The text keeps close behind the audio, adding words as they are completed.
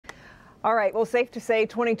All right, well, safe to say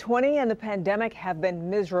 2020 and the pandemic have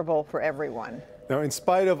been miserable for everyone. Now, in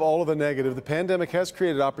spite of all of the negative, the pandemic has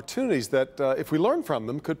created opportunities that, if we learn from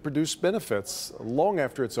them, could produce benefits long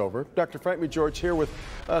after it's over. Dr. Frank McGeorge here with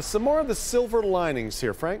some more of the silver linings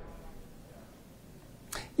here. Frank?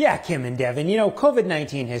 Yeah, Kim and Devin,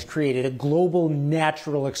 COVID-19 has created a global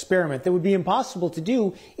natural experiment that would be impossible to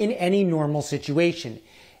do in any normal situation.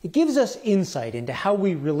 It gives us insight into how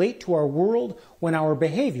we relate to our world when our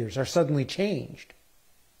behaviors are suddenly changed.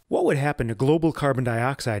 What would happen to global carbon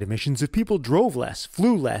dioxide emissions if people drove less,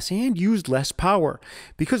 flew less, and used less power?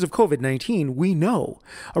 Because of COVID-19, we know.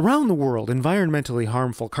 Around the world, environmentally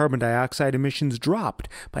harmful carbon dioxide emissions dropped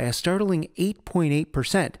by a startling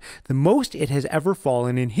 8.8%, the most it has ever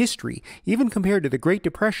fallen in history, even compared to the Great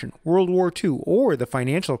Depression, World War II, or the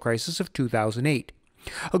financial crisis of 2008.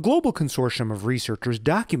 A global consortium of researchers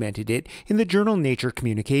documented it in the journal Nature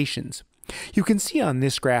Communications. You can see on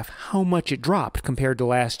this graph how much it dropped compared to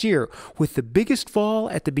last year, with the biggest fall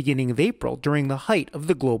at the beginning of April during the height of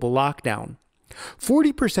the global lockdown.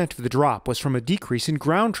 40% of the drop was from a decrease in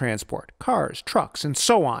ground transport, cars, trucks, and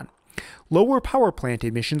so on. Lower power plant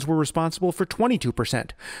emissions were responsible for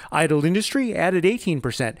 22%, idle industry added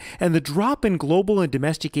 18%, and the drop in global and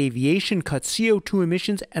domestic aviation cut CO2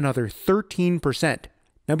 emissions another 13%.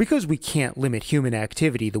 Now, because we can't limit human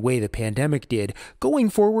activity the way the pandemic did, going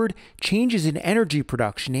forward, changes in energy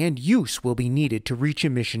production and use will be needed to reach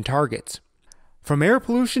emission targets. From air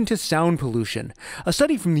pollution to sound pollution, a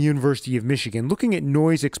study from the University of Michigan looking at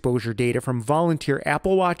noise exposure data from volunteer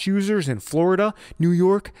Apple Watch users in Florida, New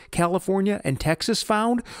York, California, and Texas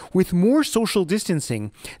found, with more social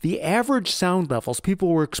distancing, the average sound levels people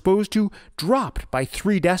were exposed to dropped by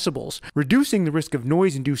 3 decibels, reducing the risk of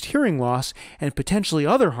noise-induced hearing loss and potentially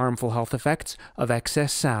other harmful health effects of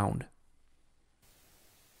excess sound.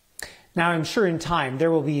 Now, I'm sure in time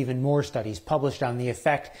there will be even more studies published on the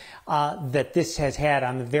effect that this has had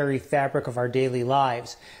on the very fabric of our daily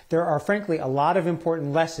lives. There are, frankly, a lot of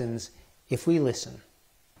important lessons if we listen.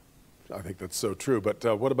 I think that's so true. But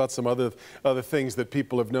what about some other things that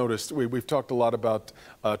people have noticed? We've talked a lot about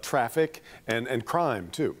traffic and crime,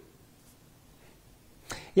 too.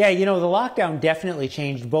 Yeah, the lockdown definitely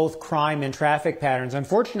changed both crime and traffic patterns.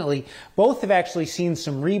 Unfortunately, both have actually seen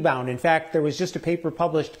some rebound. In fact, there was just a paper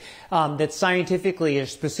published that scientifically or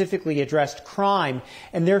specifically addressed crime,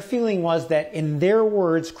 and their feeling was that, in their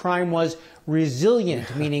words, crime was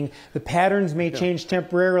resilient, meaning the patterns may change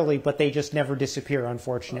temporarily, but they just never disappear,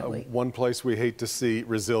 unfortunately. One place we hate to see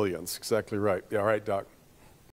resilience. Exactly right. Yeah, all right, Doc.